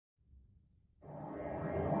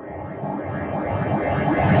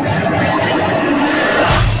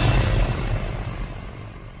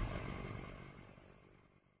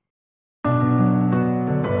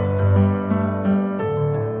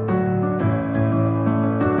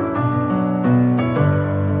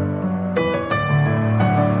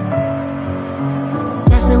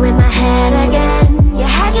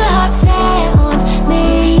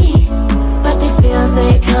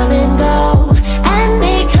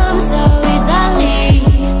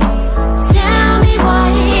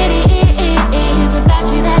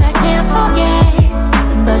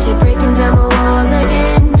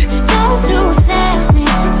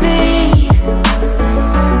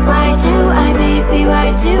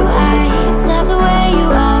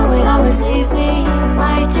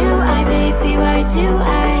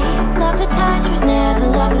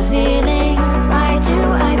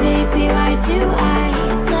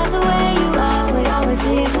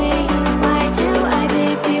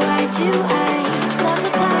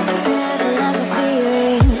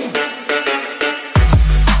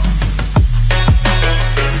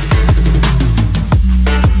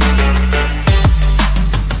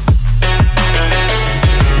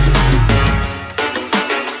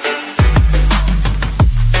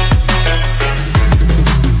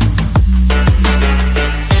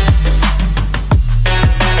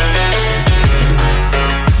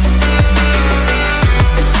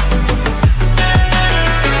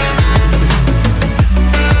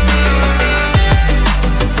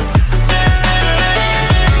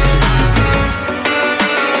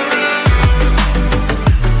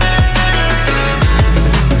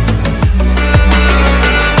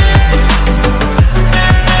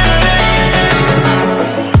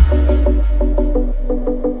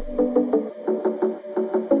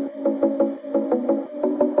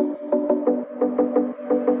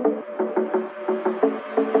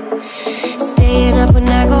Staying up when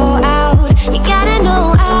I go out, you gotta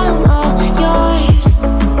know I'm all yours.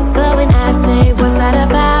 But when I say what's that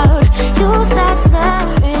about, you start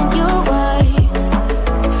slurring your words.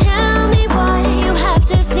 Tell me why you have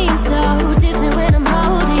to seem so distant when I'm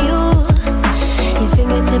holding you. Your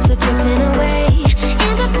fingertips are drifting away,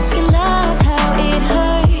 and I fucking love how it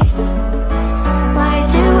hurts. Why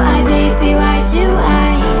do I, baby, why do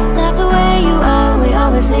I love the way you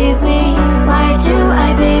always leave me? Why do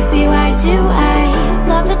I, baby, why do I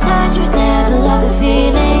love the touch but never love the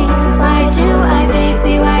feeling? Why do I,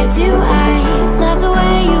 baby, why do I love the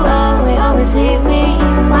way you always leave me?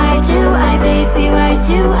 Why do I, baby, why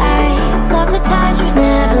do I love the touch but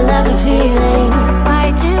never love the feeling?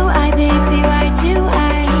 Why do I, baby, why do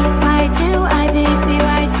I? Why do I, baby,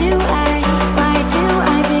 why do I? Why do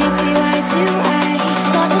I, baby, why do I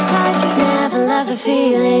love the touch but never love the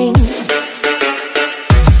feeling?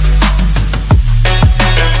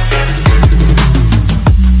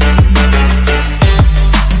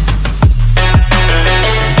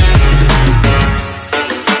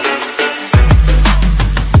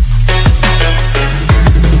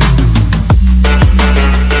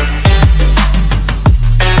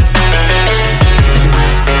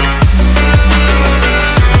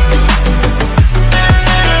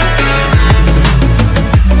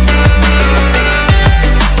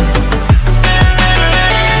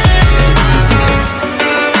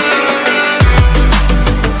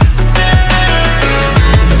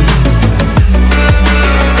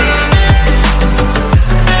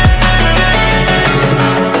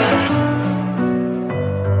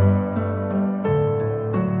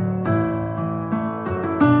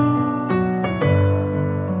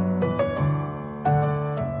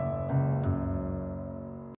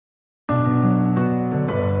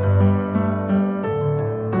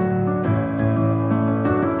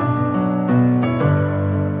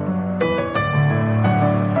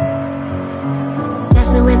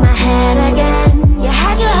 In my head again, you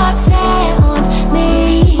had your heart set on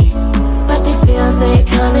me, but these feels, they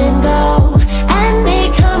come and go, and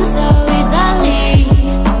they come so easily.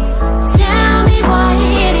 Tell me what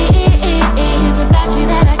it is about you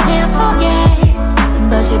that I can't forget,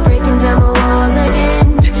 but you're breaking down my walls again,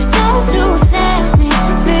 just to set me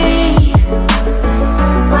free.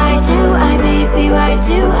 Why do I, baby, why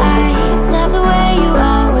do I love the way you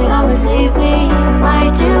always leave me?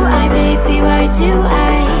 Why do I, baby, why do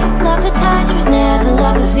I love the touch but never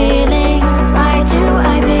love the feeling? Why do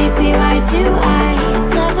I, baby, why do I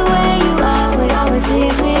love the way you always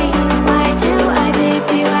leave me? Why do I,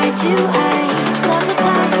 baby, why do I love the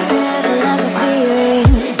touch but never love the feeling?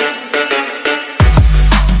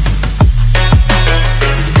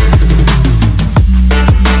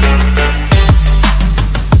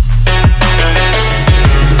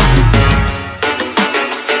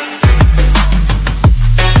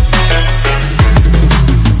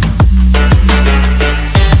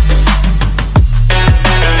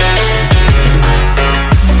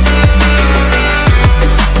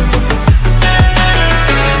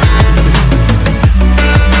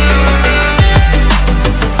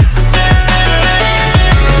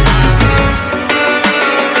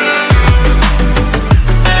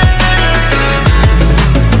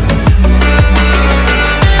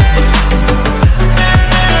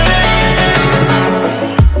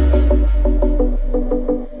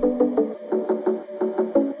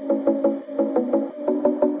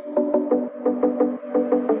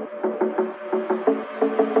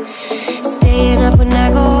 Staying up when I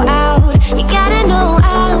go out, you gotta know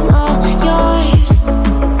I'm all yours.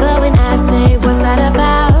 But when I say what's that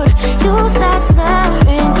about, you start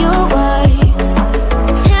slurring your words.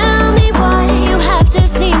 Tell me why you have to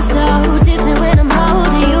seem so distant when I'm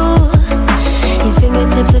holding you. Your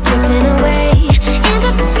fingertips are drifting away, and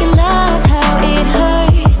I fucking love how it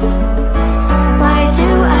hurts. Why do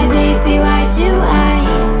I, baby, why do I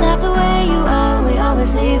love the way you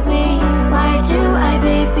always leave me? Why do I,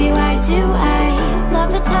 baby, why do I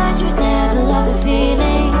love the touch but never love the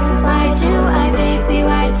feeling? Why do I, baby,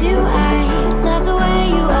 why do I love the way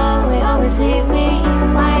you always leave me?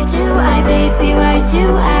 Why do I, baby, why do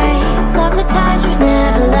I love the touch but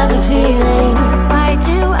never love the feeling?